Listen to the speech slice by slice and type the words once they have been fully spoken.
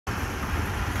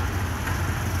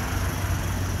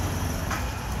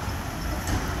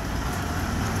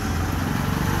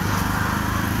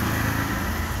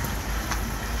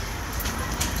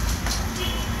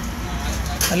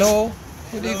Hello,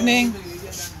 good evening.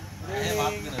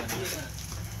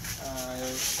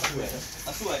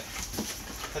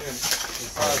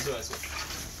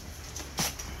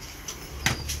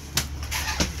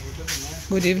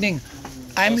 Good evening.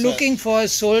 I'm looking for a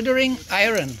soldering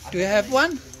iron. Do you have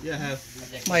one? Yeah, I have.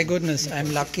 My goodness,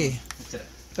 I'm lucky.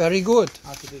 Very good.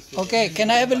 Okay, can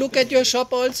I have a look at your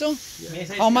shop also?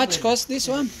 How much cost this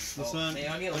one? This one,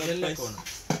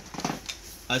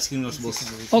 ice cream was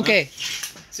boss. Okay.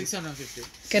 650.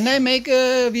 Can I make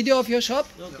a video of your shop?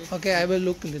 Okay. Okay, I will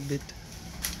look a little bit.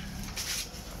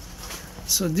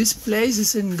 So this place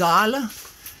is in Gālla,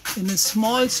 in a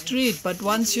small street, but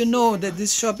once you know that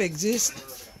this shop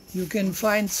exists, you can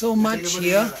find so much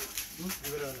here.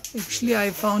 Actually, I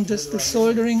found just the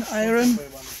soldering iron,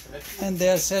 and they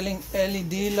are selling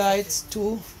LED lights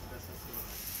too.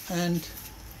 And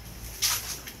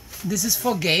this is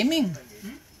for gaming.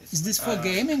 Is this for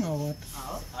gaming or what?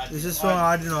 This is for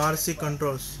RC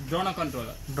controls. Drone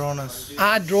controller. Drones.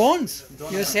 Ah, drones.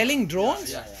 You're selling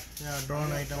drones? Yeah. Yeah, drone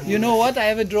item. You know what? I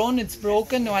have a drone. It's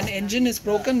broken. One engine is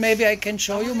broken. Maybe I can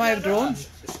show you my drone.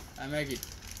 I make it.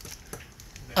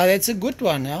 Ah, that's a good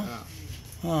one, yeah.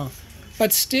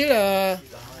 But still,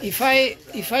 if I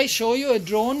show you a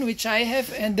drone which I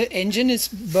have and the engine is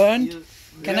burned,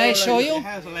 can I show you?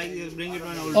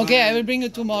 Okay, I will bring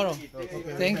it tomorrow.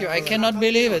 Thank you. I cannot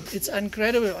believe it. It's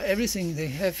incredible everything they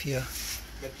have here.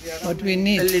 What we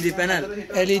need. LED panel.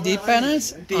 LED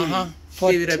panels.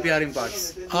 For TV repairing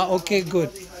parts. Okay,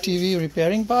 good. TV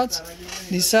repairing parts.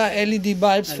 These are LED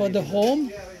bulbs for the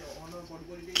home.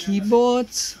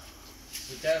 Keyboards.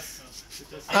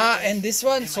 And this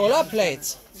one, solar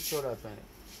plates. Solar panel.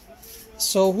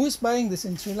 So who's buying this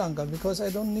in Sri Lanka? Because I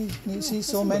don't see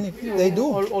so many. They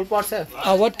do. All parts have.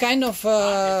 What kind of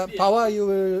power you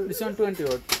will? This one 20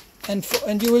 watt. And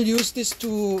you will use this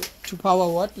to power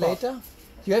what later?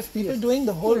 You have people doing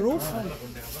the whole roof?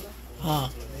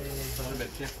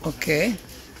 Okay.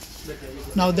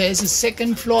 Now there is a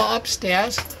second floor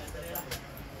upstairs,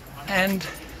 and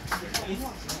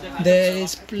there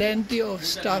is plenty of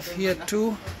stuff here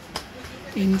too.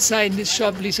 Inside this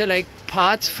shop, these are like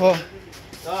parts for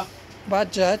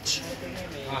Bajaj.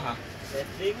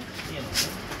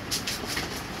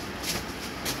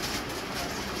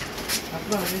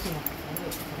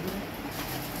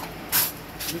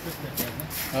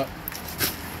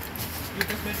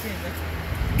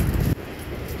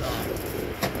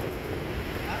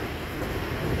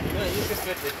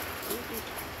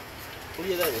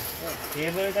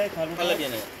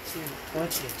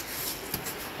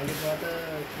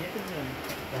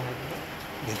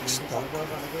 Big stuff.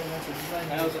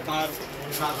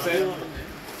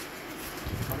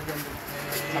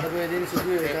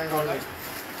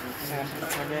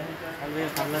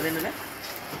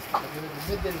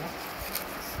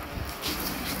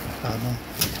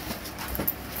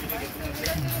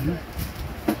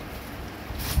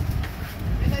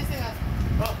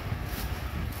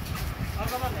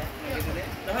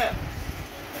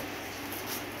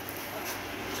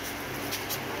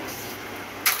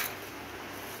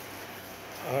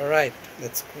 All right,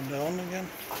 let's go down again.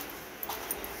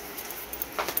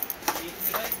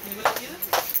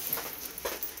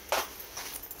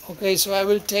 Okay, so I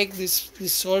will take this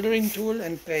soldering tool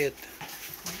and pay it.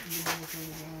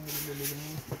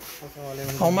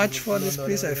 How much for this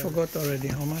piece? I forgot already.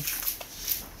 How much?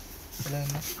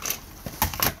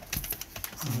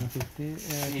 50.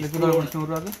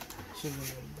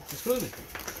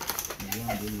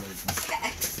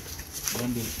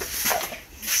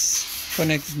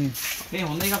 Connect me.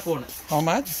 How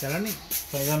much?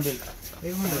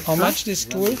 How much this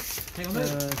tool?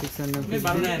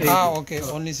 650. Okay,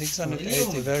 only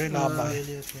 680. Very low.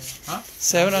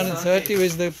 730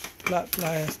 with the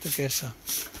pliers together.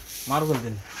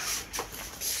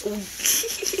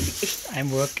 I'm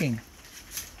working.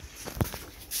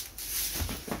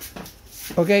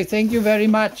 Okay, thank you very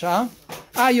much.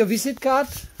 Your visit card?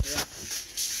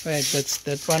 Wait, that's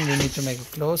that one we need to make a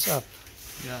close up.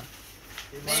 Yeah.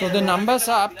 So the numbers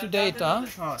are up to date,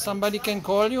 Somebody can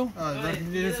call you?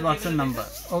 This is WhatsApp number.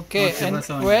 Okay, and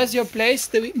where's your place?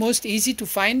 The most easy to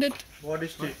find it? Ward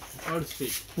Street.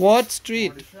 Ward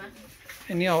Street.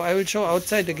 Anyhow, I will show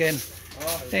outside again.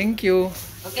 Thank you.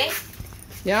 Okay.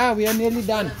 Yeah, we are nearly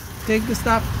done. Take the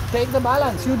stuff. Take the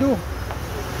balance. You do.